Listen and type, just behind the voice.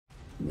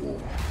War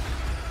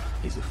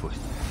is afoot.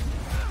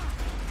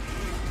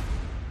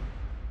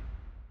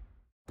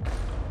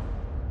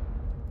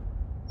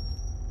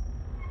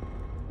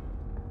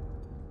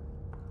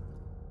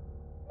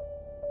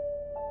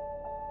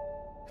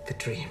 The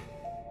dream.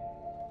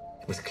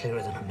 It was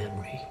clearer than a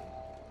memory.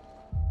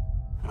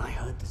 And I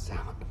heard the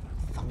sound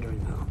of thundering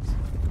hooves,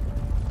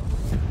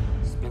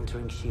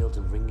 splintering shields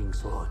and ringing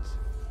swords.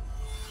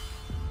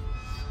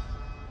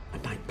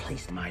 And I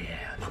placed my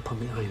heir upon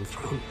the Iron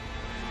Throne.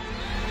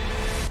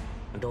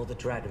 And all the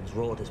dragons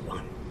roared as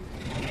one.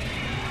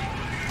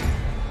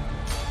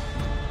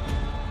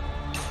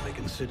 I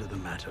consider the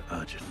matter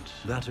urgent.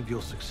 That of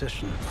your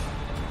succession.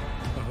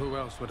 Well, who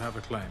else would have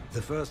a claim?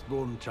 The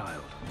firstborn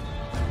child.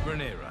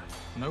 Rhaenyra.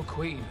 No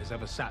queen has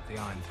ever sat the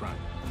Iron Throne.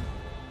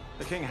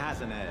 The king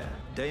has an heir,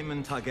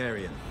 Daemon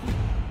Targaryen.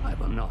 I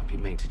will not be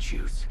made to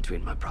choose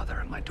between my brother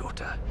and my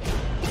daughter.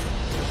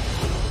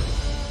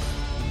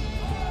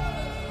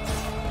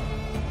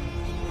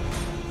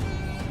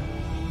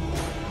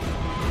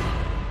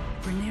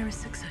 Rhaenyra's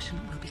succession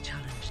will be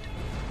challenged.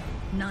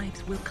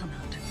 Knives will come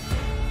out.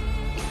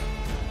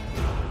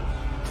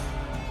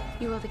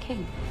 You are the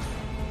king.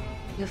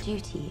 Your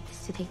duty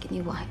is to take a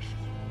new wife.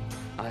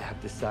 I have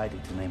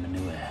decided to name a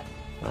new heir.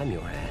 I'm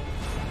your heir.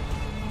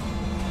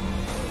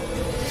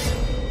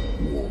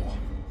 War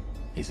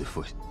is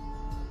afoot.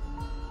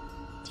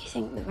 Do you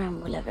think the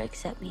realm will ever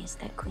accept me as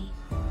their queen?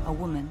 A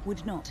woman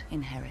would not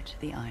inherit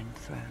the Iron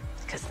Throne,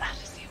 because that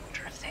is the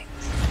order of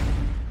things.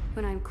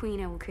 When I'm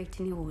queen, I will create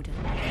a new order.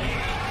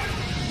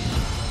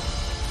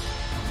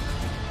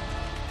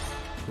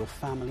 Your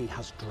family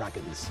has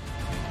dragons.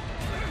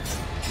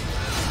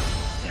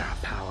 There are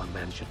power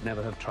men should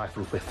never have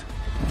trifled with.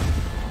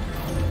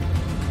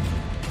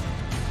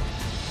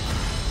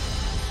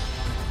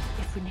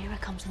 If Rhaenyra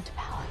comes into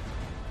power,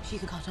 she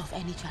can cut off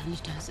any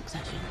challenge to her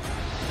succession.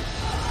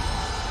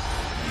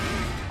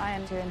 I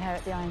am to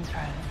inherit the Iron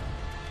Throne.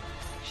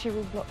 She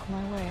will block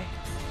my way.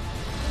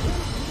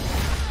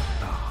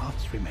 Our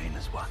hearts remain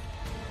as one.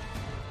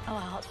 Oh, our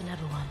hearts were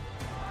never one.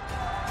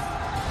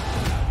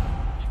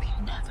 Have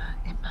you never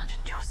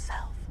imagined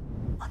yourself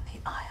on the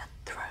Iron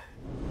Throne?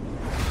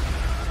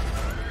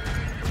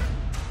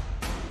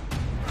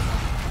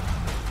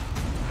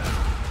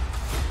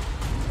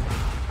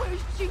 Where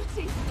is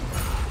duty?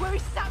 Where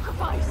is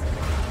sacrifice?